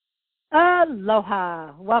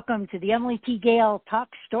Aloha. Welcome to the Emily T. Gale Talk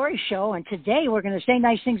Story Show. And today we're going to say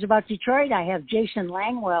nice things about Detroit. I have Jason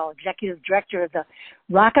Langwell, Executive Director of the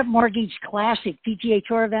Rocket Mortgage Classic PGA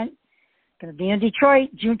Tour event. Going to be in Detroit,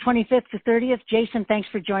 June 25th to 30th. Jason, thanks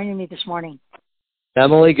for joining me this morning.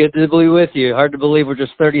 Emily, good to be with you. Hard to believe we're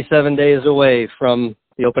just 37 days away from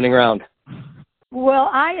the opening round. Well,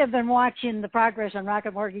 I have been watching the progress on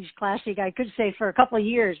Rocket Mortgage Classic, I could say, for a couple of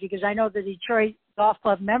years, because I know the Detroit Golf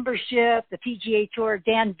Club membership, the PGA Tour,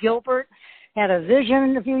 Dan Gilbert had a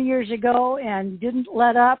vision a few years ago and didn't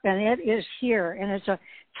let up, and it is here. And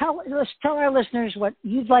let's tell our listeners what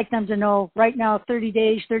you'd like them to know right now,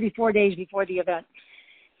 34 days before the event.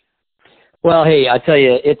 Well, hey, I tell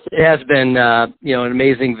you, it has been an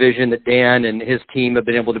amazing vision that Dan and his team have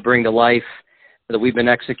been able to bring to life, that we've been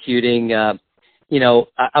executing.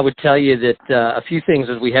 I would tell you that a few things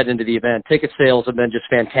as we head into the event. Ticket sales have been just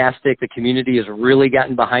fantastic. The community has really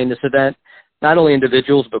gotten behind this event, not only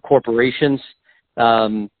individuals, but corporations.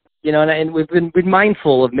 And we've been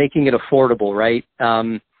mindful of making it affordable, right?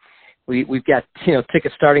 We've got,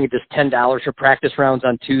 tickets starting at just $10 for practice rounds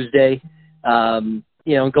on Tuesday,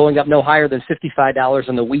 going up no higher than $55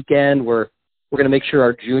 on the weekend. We're going to make sure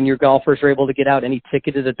our junior golfers are able to get out. Any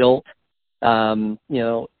ticketed adult,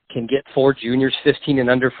 can get 4 juniors 15 and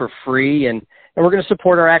under for free. And we're going to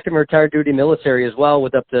support our active and retired duty military as well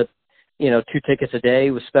with up to, 2 tickets a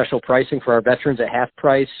day with special pricing for our veterans at half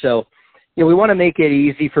price. So, we want to make it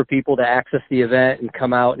easy for people to access the event and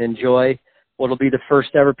come out and enjoy what will be the first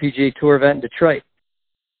ever PGA Tour event in Detroit.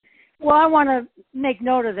 Well, I want to make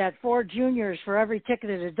note of that, 4 juniors for every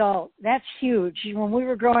ticketed adult. That's huge. When we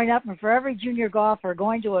were growing up, and for every junior golfer,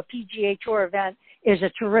 going to a PGA Tour event is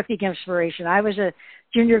a terrific inspiration. I was a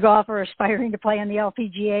junior golfer aspiring to play on the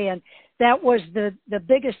LPGA, and that was the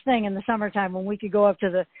biggest thing in the summertime when we could go up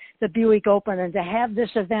to the Buick Open, and to have this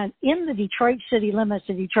event in the Detroit city limits,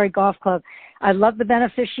 the Detroit Golf Club. I love the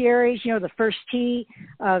beneficiaries, the First Tee,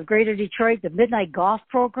 Greater Detroit, the Midnight Golf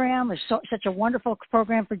Program is such a wonderful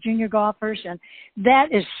program for junior golfers, and that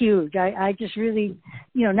is huge. I just really,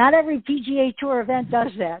 not every PGA Tour event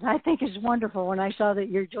does that. I think it's wonderful when I saw that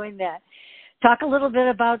you're doing that. Talk a little bit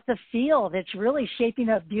about the field. It's really shaping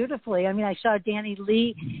up beautifully. I mean, I saw Danny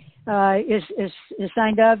Lee is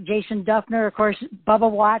signed up, Jason Duffner, of course,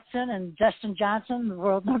 Bubba Watson, and Dustin Johnson, the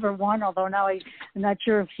world #1, although now I'm not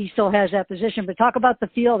sure if he still has that position. But talk about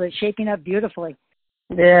the field. It's shaping up beautifully.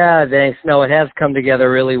 Yeah, thanks. No, it has come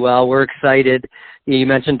together really well. We're excited. You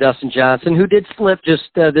mentioned Dustin Johnson, who did slip just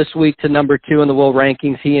this week to #2 in the world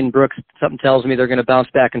rankings. He and Brooks, something tells me they're going to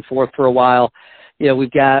bounce back and forth for a while.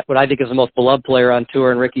 We've got what I think is the most beloved player on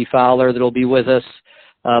tour, and Ricky Fowler, that'll be with us.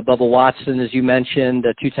 Bubba Watson, as you mentioned,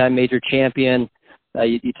 a 2-time major champion.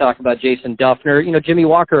 You talk about Jason Duffner. Jimmy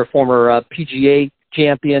Walker, a former PGA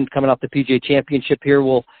champion, coming off the PGA championship here,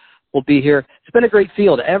 will be here. It's been a great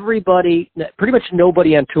field. Everybody, pretty much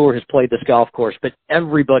nobody on tour has played this golf course, but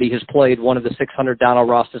everybody has played one of the 600 Donald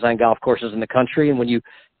Ross design golf courses in the country. And when you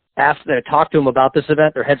talk to them about this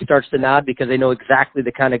event, their head starts to nod because they know exactly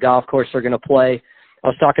the kind of golf course they're going to play. I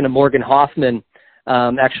was talking to Morgan Hoffman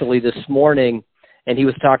actually this morning, and he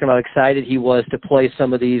was talking about how excited he was to play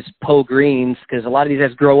some of these Poe greens, because a lot of these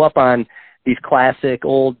guys grow up on these classic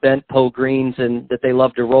old bent Poe greens and that they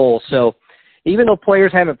love to roll. So even though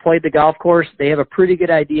players haven't played the golf course, they have a pretty good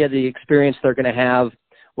idea of the experience they're going to have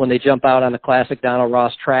when they jump out on the classic Donald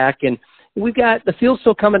Ross track. And we've got the field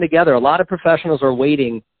still coming together. A lot of professionals are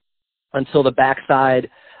waiting until the backside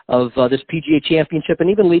of this PGA championship and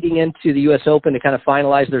even leading into the U.S. Open to kind of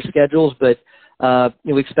finalize their schedules. But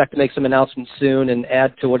we expect to make some announcements soon and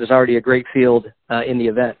add to what is already a great field in the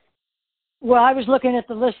event. Well, I was looking at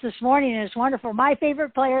the list this morning, and it's wonderful. My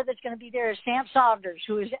favorite player that's going to be there is Sam Saunders,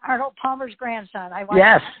 who is Arnold Palmer's grandson. I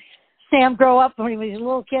watched Sam grow up. When he was a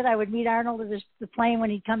little kid, I would meet Arnold at the plane when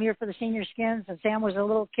he'd come here for the senior skins, and Sam was a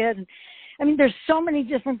little kid. And I mean, there's so many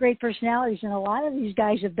different great personalities, and a lot of these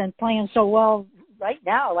guys have been playing so well right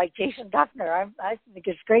now, like Jason Duffner. I think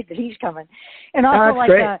it's great that he's coming. And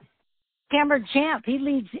also Cameron Champ, he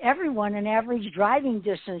leads everyone in average driving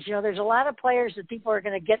distance. There's a lot of players that people are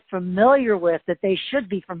going to get familiar with that they should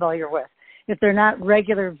be familiar with if they're not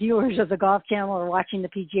regular viewers of the Golf Channel or watching the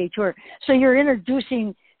PGA Tour. So you're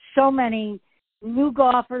introducing so many new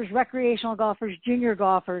golfers, recreational golfers, junior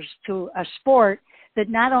golfers to a sport that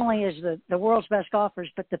not only is the world's best golfers,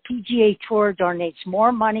 but the PGA Tour donates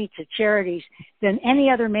more money to charities than any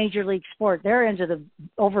other major league sport. They're into the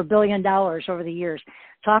over $1 billion over the years.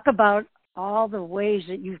 Talk about all the ways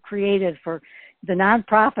that you've created for the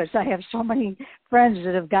nonprofits. I have so many friends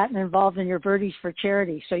that have gotten involved in your Birdies for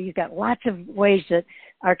Charity. So you've got lots of ways that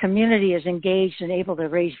our community is engaged and able to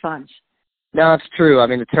raise funds. No, it's true. I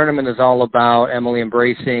mean, the tournament is all about, Emily,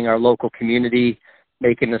 embracing our local community,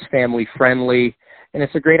 making this family friendly. And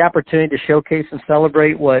it's a great opportunity to showcase and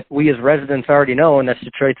celebrate what we as residents already know, and that's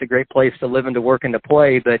Detroit's a great place to live and to work and to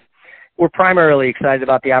play. But we're primarily excited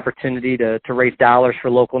about the opportunity to raise dollars for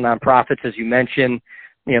local nonprofits, as you mentioned.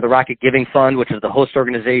 You know, the Rocket Giving Fund, which is the host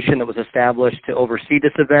organization that was established to oversee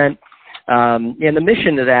this event. And the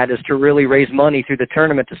mission of that is to really raise money through the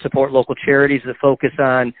tournament to support local charities that focus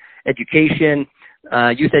on education,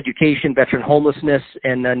 youth education, veteran homelessness,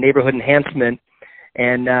 and neighborhood enhancement.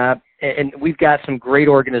 And we've got some great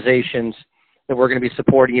organizations that we're going to be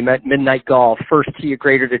supporting. You met Midnight Golf, First Tee of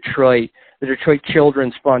Greater Detroit, the Detroit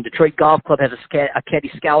Children's Fund. Detroit Golf Club has a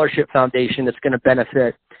Caddy Scholarship Foundation that's going to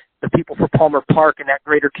benefit. The people for Palmer Park and that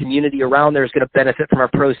greater community around there is going to benefit from our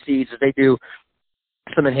proceeds as they do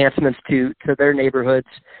some enhancements to their neighborhoods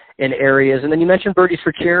and areas. And then you mentioned Birdies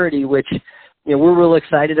for Charity, which, you know, we're really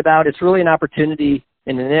excited about. It's really an opportunity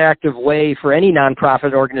in an interactive way for any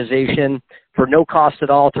nonprofit organization for no cost at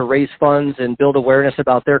all to raise funds and build awareness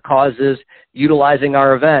about their causes utilizing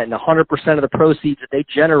our event. And 100% of the proceeds that they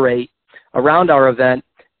generate around our event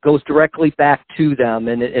goes directly back to them.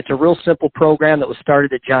 And it's a real simple program that was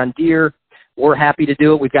started at John Deere. We're happy to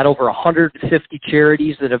do it. We've got over 150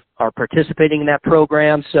 charities that are participating in that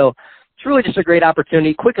program. So it's really just a great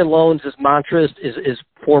opportunity. Quicken Loans' mantra is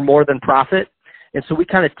for more than profit. And so we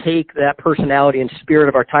kind of take that personality and spirit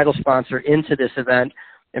of our title sponsor into this event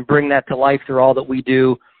and bring that to life through all that we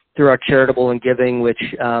do through our charitable and giving, which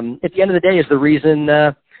at the end of the day is the reason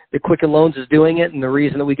that Quicken Loans is doing it and the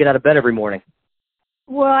reason that we get out of bed every morning.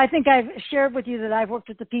 Well, I think I've shared with you that I've worked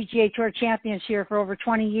with the PGA Tour Champions here for over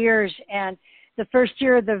 20 years, and the first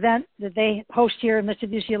year of the event that they host here in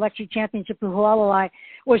Mitsubishi Electric Championship in Hualalai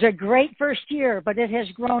was a great first year, but it has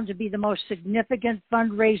grown to be the most significant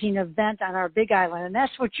fundraising event on our Big Island, and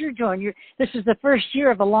that's what you're doing. This is the first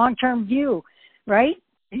year of a long-term view, right?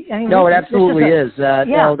 I mean, no, it absolutely is. Yeah.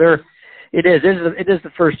 No, it is. It is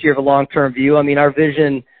the first year of a long-term view. I mean, our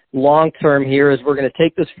vision long-term here is we're going to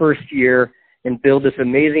take this first year and build this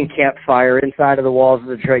amazing campfire inside of the walls of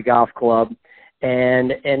the Detroit Golf Club,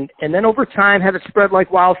 and then over time have it spread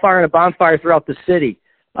like wildfire and a bonfire throughout the city.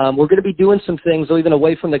 We're going to be doing some things, though, even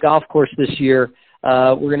away from the golf course this year.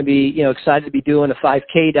 We're going to be, excited to be doing a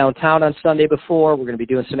 5K downtown on Sunday before. We're going to be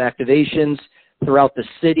doing some activations throughout the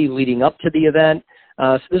city leading up to the event.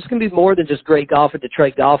 So this is going to be more than just great golf at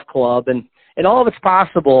Detroit Golf Club, and all of it's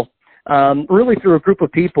possible really through a group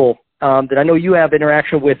of people that I know you have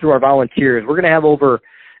interaction with through our volunteers. We're going to have over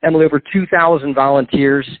 2,000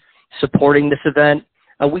 volunteers supporting this event.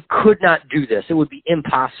 We could not do this. It would be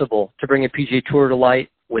impossible to bring a PGA Tour to light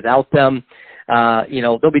without them.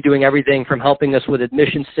 They'll be doing everything from helping us with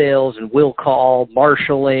admission sales and will call,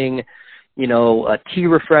 marshaling, tea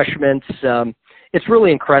refreshments. It's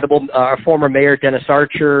really incredible. Our former mayor, Dennis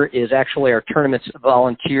Archer, is actually our tournament's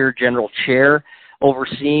volunteer general chair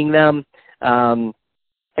overseeing them.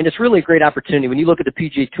 And it's really a great opportunity. When you look at the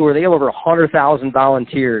PGA Tour, they have over 100,000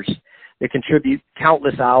 volunteers that contribute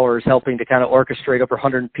countless hours helping to kind of orchestrate over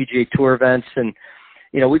 100 PGA Tour events. And,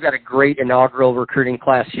 we've got a great inaugural recruiting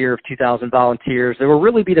class here of 2,000 volunteers. They will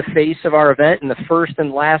really be the face of our event and the first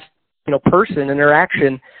and last, person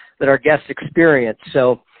interaction that our guests experience.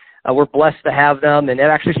 So we're blessed to have them. And it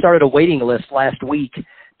actually started a waiting list last week.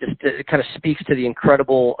 It kind of speaks to the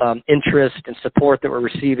incredible interest and support that we're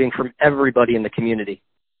receiving from everybody in the community.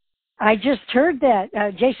 I just heard that.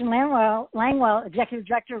 Jason Langwell, Executive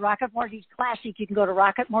Director of Rocket Mortgage Classic. You can go to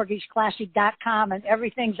rocketmortgageclassic.com and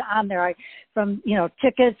everything's on there, from,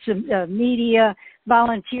 tickets and media,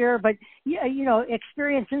 volunteer, but,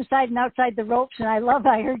 experience inside and outside the ropes. And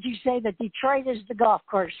I heard you say that Detroit is the golf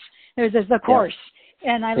course. There's the course.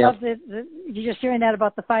 Yeah. And I love you're just hearing that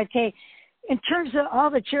about the 5K. In terms of all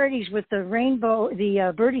the charities with the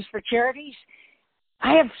the Birdies for Charities,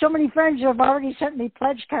 I have so many friends who have already sent me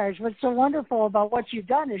pledge cards. What's so wonderful about what you've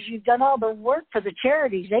done is you've done all the work for the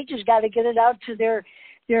charities. They just got to get it out to their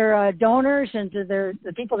donors and to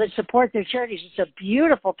the people that support their charities. It's a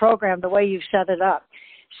beautiful program the way you've set it up.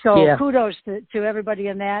 So kudos to everybody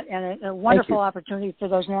in that, and a wonderful opportunity for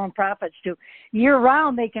those nonprofits to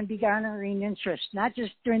year-round they can be garnering interest, not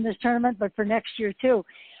just during this tournament, but for next year too.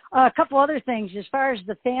 A couple other things. As far as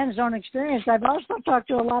the fan zone experience, I've also talked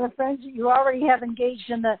to a lot of friends that you already have engaged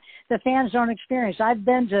in the fan zone experience. I've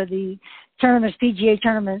been to the tournaments, PGA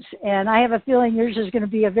tournaments, and I have a feeling yours is going to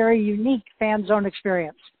be a very unique fan zone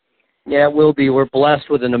experience. Yeah, it will be. We're blessed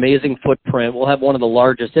with an amazing footprint. We'll have one of the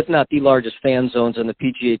largest, if not the largest, fan zones in the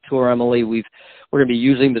PGA Tour, Emily. We're going to be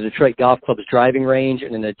using the Detroit Golf Club's driving range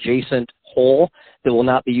and an adjacent hole that will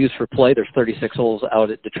not be used for play. There's 36 holes out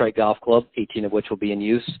at Detroit Golf Club, 18 of which will be in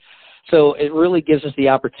use. So it really gives us the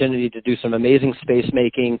opportunity to do some amazing space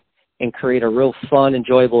making and create a real fun,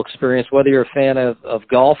 enjoyable experience. Whether you're a fan of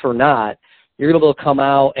golf or not, you're able to come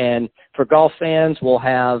out, and for golf fans, we'll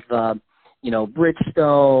have,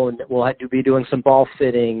 Bridgestone, we'll be doing some ball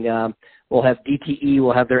fitting, we'll have DTE,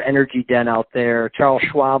 we'll have their energy den out there. Charles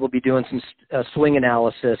Schwab will be doing some swing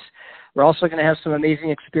analysis. We're also going to have some amazing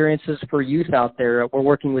experiences for youth out there. We're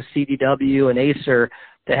working with CDW and Acer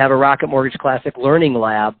to have a Rocket Mortgage Classic Learning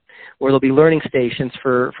Lab where there'll be learning stations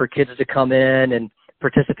for kids to come in and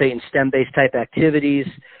participate in STEM-based type activities.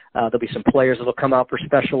 There'll be some players that will come out for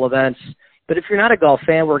special events. But if you're not a golf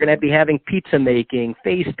fan, we're going to be having pizza making,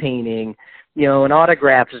 face painting, an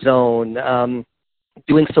autograph zone,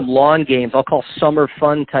 doing some lawn games. I'll call summer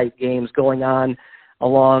fun type games going on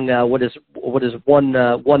along what is one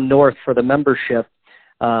north for the membership,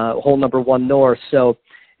 hole number 1 north. So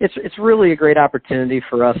it's really a great opportunity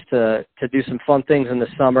for us to do some fun things in the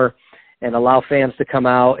summer and allow fans to come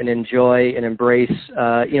out and enjoy and embrace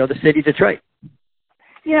the city of Detroit.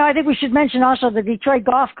 I think we should mention also the Detroit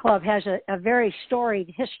Golf Club has a very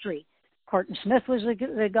storied history. Corton Smith was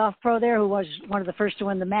the golf pro there who was one of the first to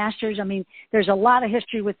win the Masters. I mean, there's a lot of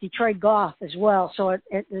history with Detroit Golf as well. So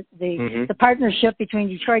the partnership between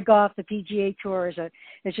Detroit Golf, the PGA Tour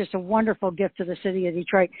is just a wonderful gift to the city of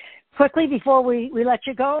Detroit. Quickly, before we let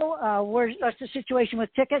you go, what's the situation with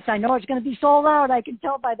tickets? I know it's going to be sold out. I can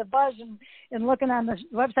tell by the buzz and looking on the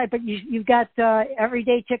website, but you've got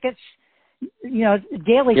everyday tickets,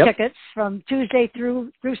 daily tickets from Tuesday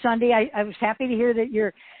through Sunday. I was happy to hear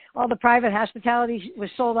that all the private hospitality was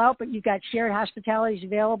sold out, but you've got shared hospitalities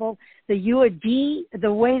available. The UAD,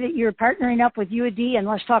 the way that you're partnering up with UAD, and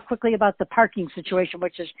let's talk quickly about the parking situation,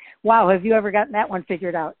 which is, wow, have you ever gotten that one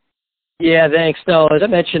figured out? Yeah, thanks. No, as I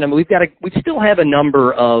mentioned, we still have a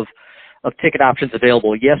number of ticket options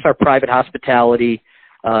available. Yes, our private hospitality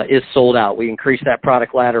is sold out. We increased that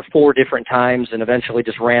product ladder 4 different times and eventually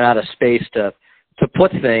just ran out of space to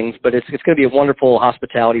put things, but it's going to be a wonderful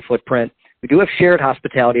hospitality footprint. We do have shared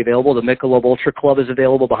hospitality available. The Michelob Ultra Club is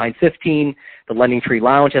available behind 15. The Lending Tree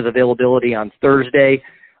Lounge has availability on Thursday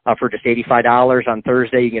for just $85 on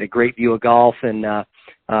Thursday. You can get a great view of golf and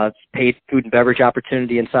paid food and beverage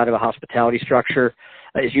opportunity inside of a hospitality structure.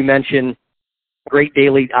 As you mentioned, great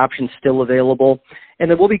daily options still available. And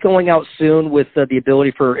then we'll be going out soon with the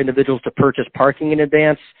ability for individuals to purchase parking in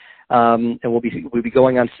advance. And we'll be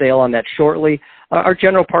going on sale on that shortly. Our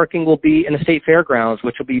general parking will be in the State Fairgrounds,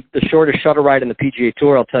 which will be the shortest shuttle ride in the PGA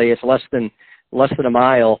Tour. I'll tell you, it's less than a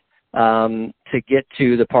mile to get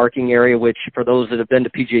to the parking area, which for those that have been to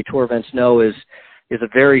PGA Tour events know is a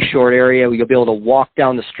very short area. You'll be able to walk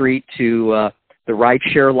down the street to the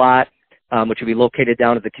rideshare lot, which will be located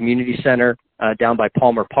down at the community center down by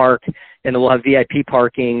Palmer Park, and then we'll have VIP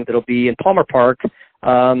parking that'll be in Palmer Park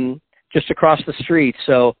just across the street.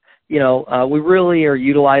 So we really are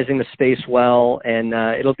utilizing the space well, and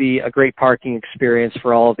it'll be a great parking experience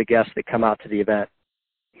for all of the guests that come out to the event.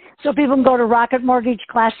 So people can go to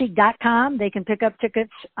rocketmortgageclassic.com. They can pick up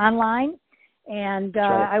tickets online. And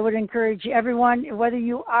right. I would encourage everyone, whether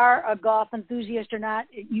you are a golf enthusiast or not,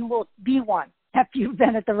 you will be one after you've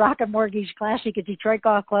been at the Rocket Mortgage Classic at Detroit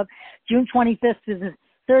Golf Club, June 25th to the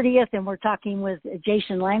 30th, and we're talking with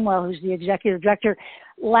Jason Langwell, who's the executive director.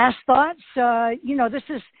 Last thoughts,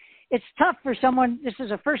 it's tough for someone. This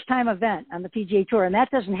is a first-time event on the PGA Tour, and that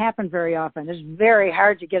doesn't happen very often. It's very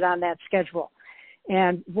hard to get on that schedule.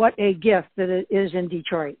 And what a gift that it is in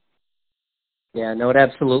Detroit. Yeah, no, it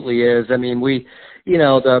absolutely is. I mean, we say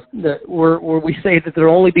that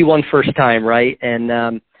there'll only be one first time, right? And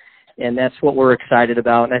that's what we're excited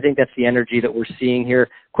about. And I think that's the energy that we're seeing here.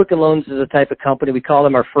 Quicken Loans is a type of company. We call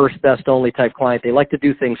them our first, best, only type client. They like to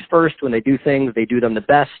do things first. When they do things, they do them the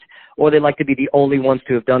best, or they like to be the only ones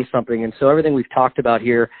to have done something. And so everything we've talked about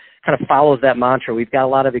here kind of follows that mantra. We've got a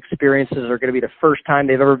lot of experiences that are going to be the first time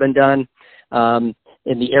they've ever been done.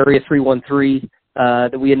 In the Area 313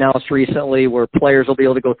 that we announced recently, where players will be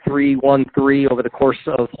able to go 3-1-3 over the course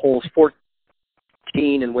of holes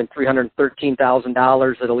 14 and win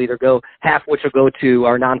 $313,000. That'll either go, half which will go to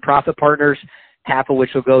our nonprofit partners, half of which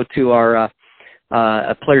will go to our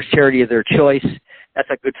a player's charity of their choice. That's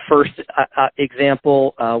a good first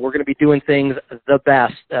example. We're going to be doing things the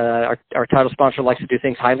best. Our title sponsor likes to do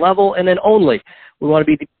things high level, and then only. We want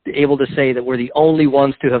to be able to say that we're the only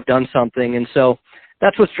ones to have done something. And so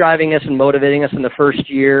that's what's driving us and motivating us in the first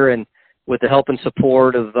year, and with the help and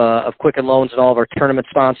support of Quicken Loans and all of our tournament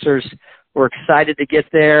sponsors. We're excited to get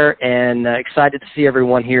there and excited to see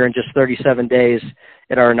everyone here in just 37 days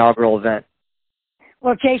at our inaugural event.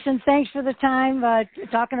 Well, Jason, thanks for the time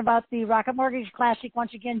talking about the Rocket Mortgage Classic.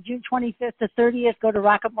 Once again, June 25th to 30th. Go to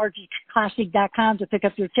rocketmortgageclassic.com to pick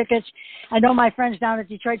up your tickets. I know my friends down at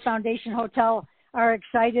Detroit Foundation Hotel are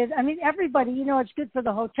excited. I mean, everybody, it's good for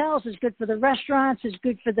the hotels. It's good for the restaurants. It's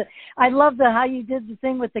good for I love how you did the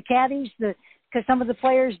thing with the caddies, because some of the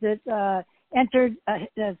players that entered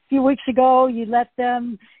a few weeks ago, you let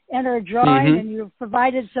them enter a drawing, and you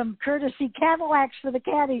provided some courtesy Cadillacs for the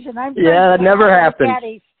caddies. And that never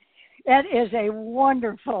happened. That is a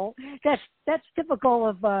wonderful. That's typical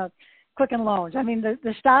of Quicken Loans. I mean,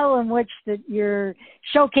 the style in which that you're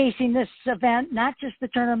showcasing this event, not just the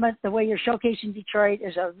tournament, the way you're showcasing Detroit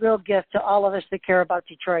is a real gift to all of us that care about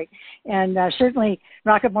Detroit. And certainly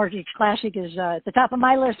Rocket Mortgage Classic is at the top of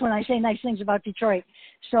my list when I say nice things about Detroit.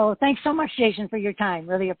 So thanks so much, Jason, for your time.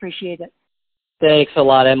 Really appreciate it. Thanks a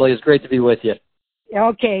lot, Emily. It's great to be with you.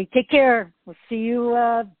 Okay, take care. We'll see you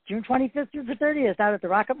June 25th through the 30th out at the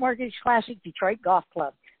Rocket Mortgage Classic Detroit Golf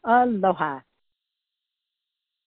Club. Aloha.